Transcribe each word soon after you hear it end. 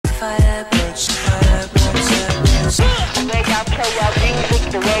fire bloods, fire bloods, fire bloods. The way y'all play y'all music,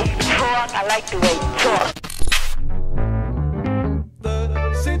 the way you talk, I like the way you talk. The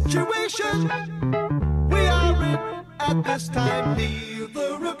situation we are in at this time,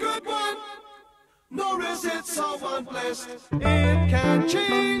 neither a good one, nor is it someone blessed. It can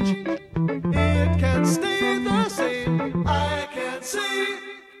change, it can stay the same. I can see,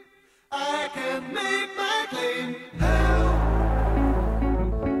 I can make my claim. Help,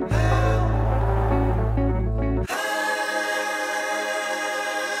 help, help.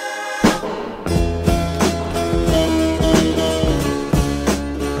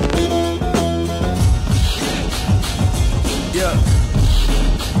 Yeah.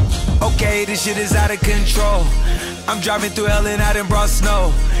 Okay, this shit is out of control. I'm driving through hell and I done brought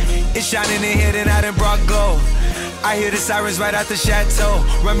snow. It's shining in here and I done brought glow. I hear the sirens right out the chateau.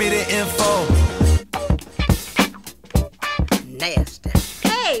 Run me the info. Nasty.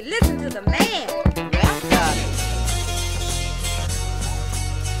 Hey, listen to the man. Rap God.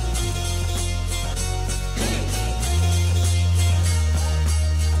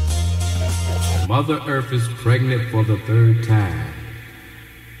 Mother Earth is pregnant for the third time,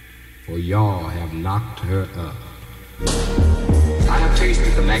 for y'all have knocked her up. I have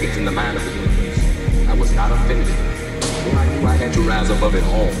tasted the maggots in the mind of the universe. I was not offended, for I knew I had to rise above it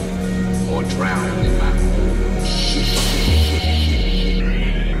all, or drown in my own shit.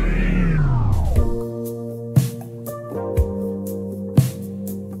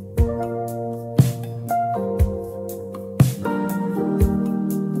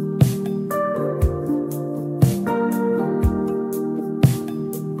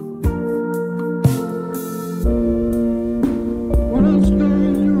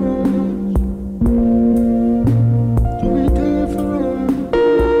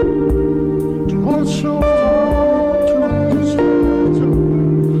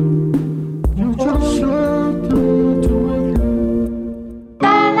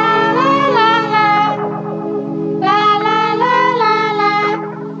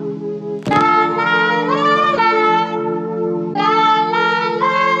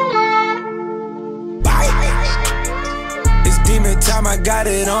 I got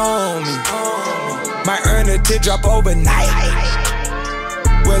it on me. Might earn a teardrop overnight.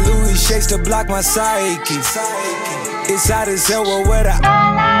 Where Louis shakes to block my psyche. It's hot as hell, well, where the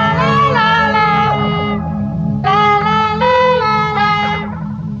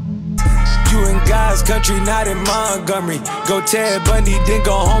you in God's country, not in Montgomery. Go Ted Bundy, then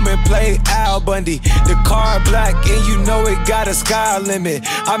go home and play Al Bundy. The car black and you know it got a sky limit.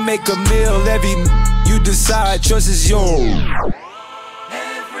 I make a meal every you decide, choice is yours.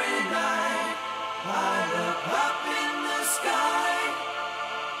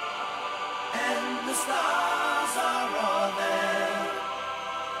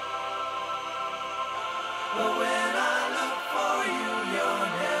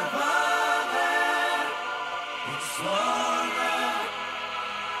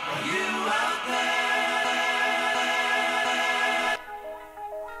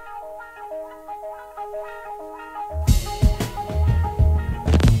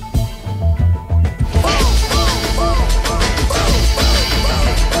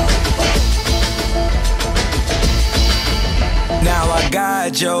 Now I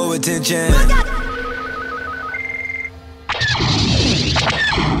got your attention.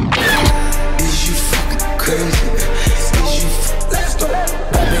 Is you fucking crazy? Is you let's go.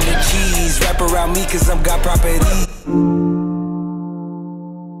 Wrapping the keys, wrap around me cause I'm got property.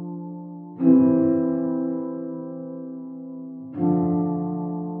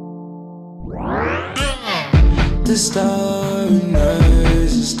 The starry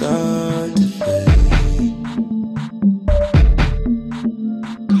nights are start to fade.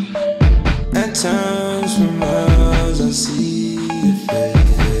 At times for miles I see your face.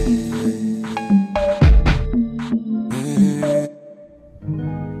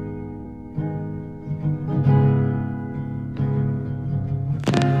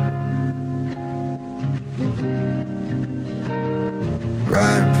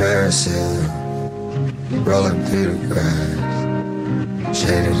 Riding parasail, rolling through the grass,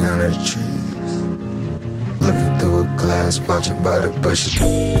 shaded under the trees, looking through a glass, watching by the bushes.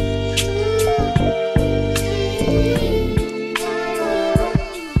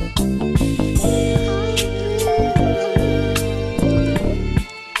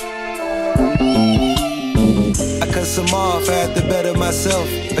 Some off, I had to better myself.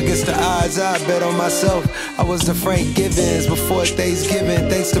 Against the odds, I bet on myself. I was the Frank Givens before Thanksgiving,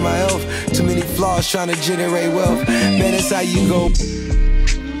 thanks to my health. Too many flaws trying to generate wealth. Man, that's how you go.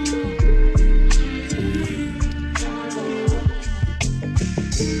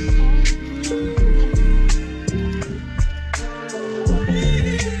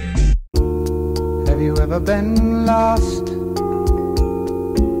 ever been lost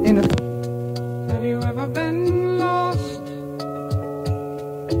in a... Have you ever been lost?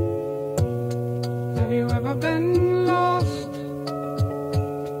 Have you ever been lost?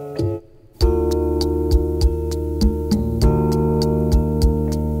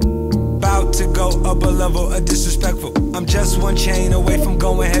 About to go up a level of disrespectful. I'm just one chain away from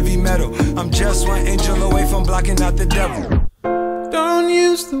going heavy metal. I'm just one angel away from blocking out the devil. Don't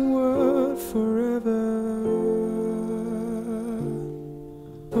use the word forever.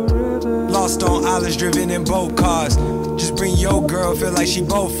 Forever. Lost on islands, driven in boat cars. Just bring your girl, feel like she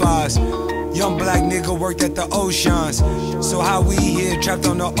both ours. Young black nigga worked at the oceans. So how we here trapped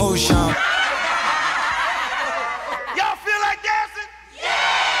on the ocean? Y'all feel like dancing?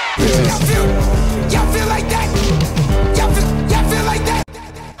 Y'all feel like that? Y'all feel like that?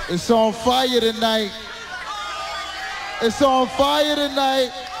 It's on fire tonight. It's on fire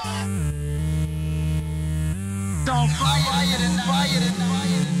tonight. It's on fire tonight.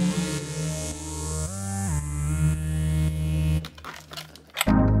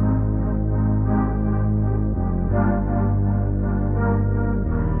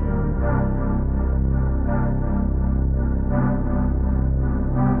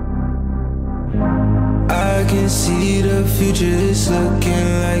 I can see the future is looking